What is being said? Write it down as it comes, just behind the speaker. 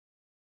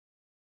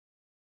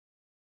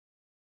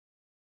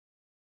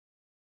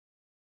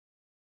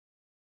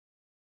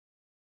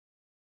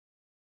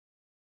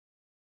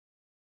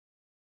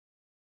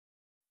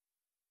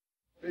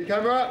Ready,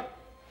 camera.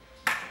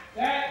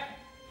 Set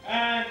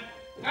and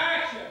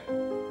action!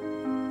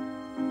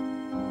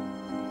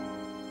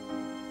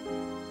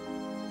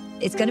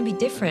 It's going to be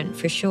different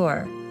for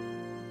sure.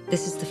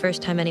 This is the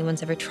first time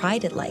anyone's ever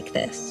tried it like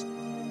this.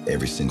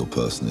 Every single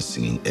person is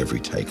singing every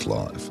take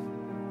live.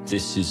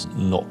 This has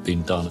not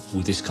been done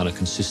with this kind of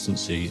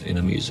consistency in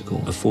a musical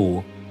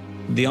before.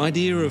 The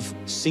idea of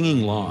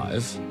singing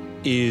live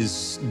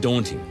is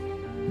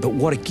daunting, but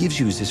what it gives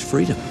you is this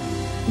freedom.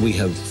 We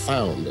have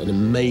found an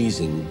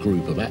amazing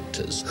group of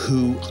actors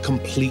who are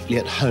completely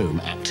at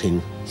home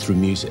acting through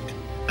music.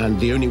 And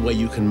the only way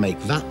you can make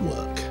that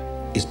work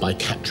is by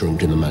capturing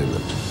it in the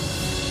moment.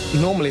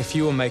 Normally, if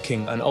you were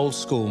making an old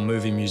school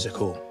movie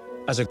musical,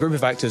 as a group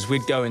of actors,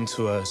 we'd go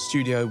into a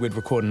studio, we'd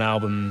record an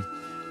album,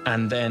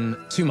 and then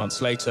 2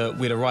 months later,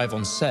 we'd arrive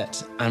on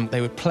set and they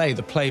would play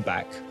the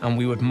playback and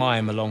we would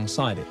mime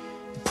alongside it.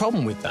 The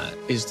problem with that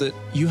is that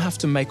you have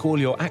to make all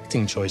your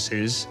acting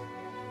choices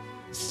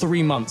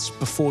 3 months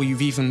before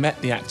you've even met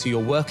the actor you're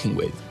working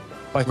with.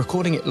 By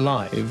recording it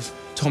live,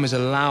 Tom is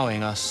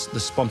allowing us the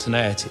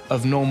spontaneity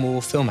of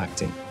normal film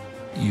acting.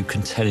 You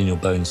can tell in your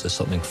bones there's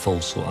something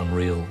false or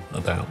unreal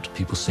about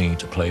people singing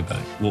to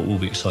playback. What will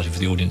be exciting for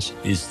the audience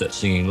is that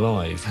singing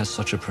live has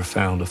such a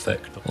profound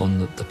effect on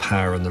the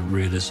power and the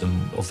realism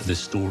of this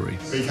story.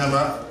 Ready,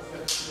 camera.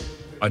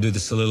 I do the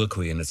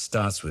soliloquy and it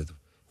starts with,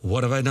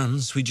 "What have I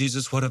done, sweet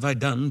Jesus, what have I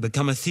done?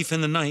 Become a thief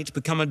in the night,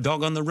 become a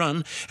dog on the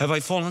run. Have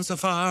I fallen so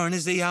far and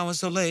is the hour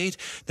so late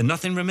that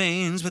nothing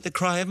remains but the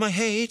cry of my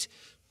hate?"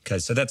 Okay,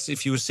 so that's,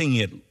 if you were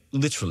singing it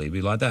literally, it'd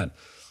be like that.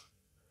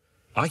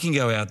 I can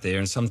go out there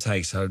and some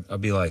takes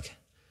I'd be like,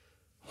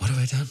 "What have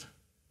I done?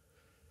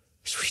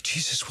 Sweet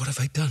Jesus, what have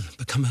I done?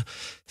 Become a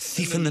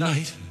thief in the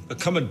night,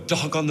 become a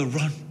dog on the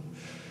run.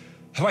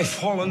 Have I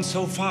fallen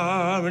so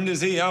far and is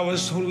the hour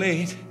so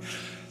late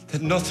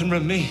that nothing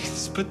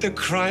remains but the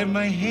cry of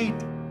my hate?"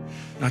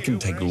 I can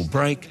take a little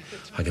break,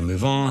 I can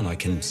move on, I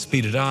can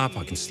speed it up,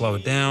 I can slow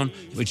it down,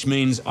 which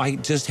means I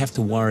just have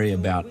to worry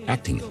about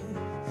acting.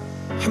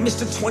 I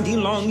missed it 20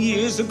 long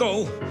years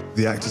ago.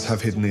 The actors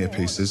have hidden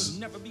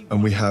earpieces,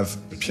 and we have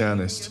a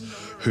pianist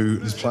who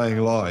is playing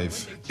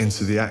live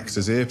into the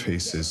actors'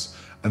 earpieces,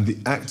 and the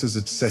actors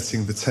are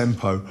setting the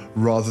tempo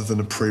rather than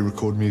a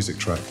pre-record music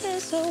track.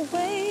 There's a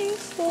way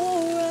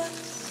for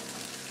us.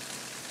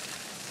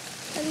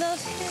 I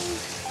love him,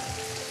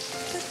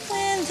 but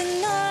when the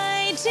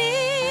night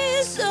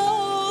is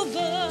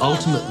over,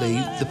 ultimately,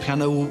 the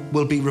piano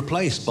will be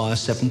replaced by a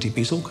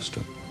 70-piece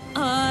orchestra.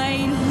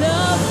 I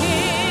love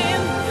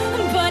him,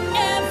 but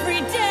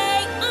every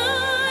day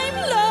I'm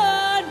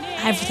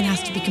learning. Everything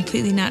has to be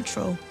completely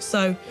natural.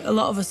 So a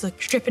lot of us are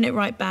stripping it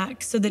right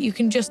back so that you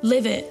can just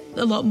live it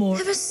a lot more.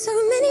 There are so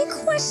many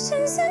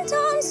questions and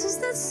answers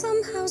that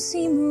somehow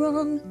seem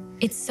wrong.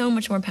 It's so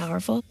much more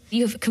powerful.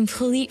 You have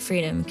complete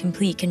freedom,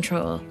 complete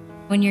control.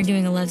 When you're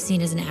doing a love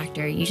scene as an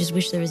actor, you just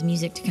wish there was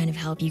music to kind of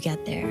help you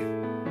get there.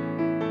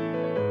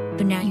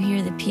 But now you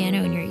hear the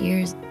piano in your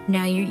ears.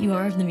 Now you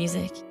are the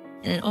music.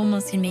 And it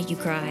almost can make you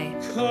cry.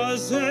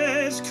 This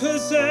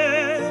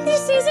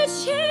is a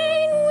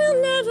chain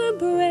we'll never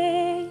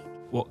break.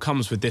 What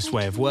comes with this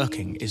way of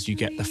working is you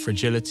get the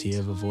fragility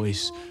of a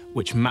voice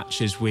which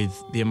matches with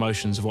the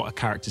emotions of what a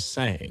character's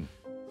saying.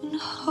 When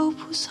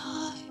hope was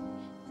high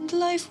and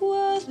life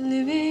worth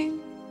living.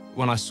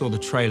 When I saw the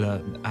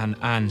trailer and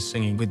Anne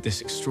singing with this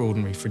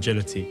extraordinary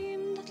fragility,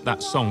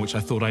 that song, which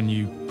I thought I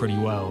knew pretty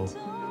well,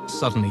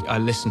 suddenly I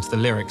listened to the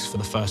lyrics for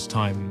the first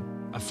time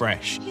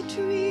afresh.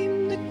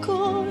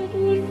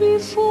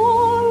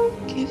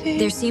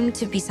 There seemed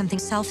to be something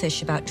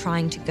selfish about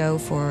trying to go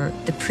for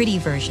the pretty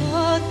version.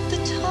 But the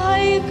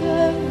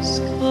tigers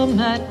come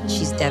at me.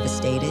 She's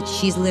devastated.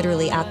 She's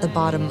literally at the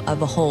bottom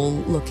of a hole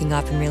looking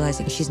up and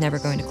realizing she's never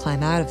going to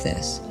climb out of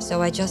this.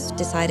 So I just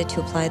decided to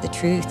apply the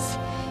truth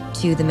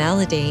to the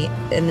melody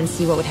and then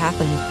see what would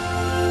happen. I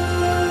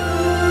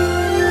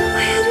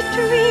had a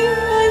dream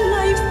my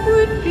life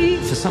would be.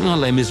 For something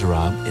like Les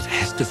Misérables, it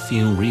has to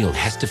feel real, it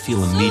has to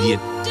feel immediate.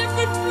 So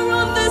different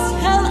from this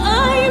hell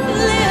I'm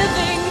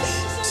living.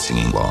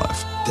 Singing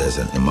live. There's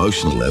an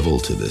emotional level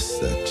to this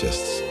that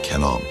just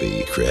cannot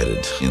be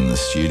created in the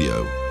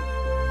studio.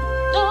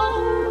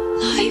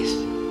 Life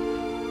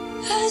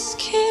has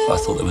killed. I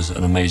thought there was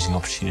an amazing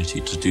opportunity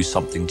to do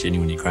something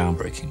genuinely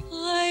groundbreaking.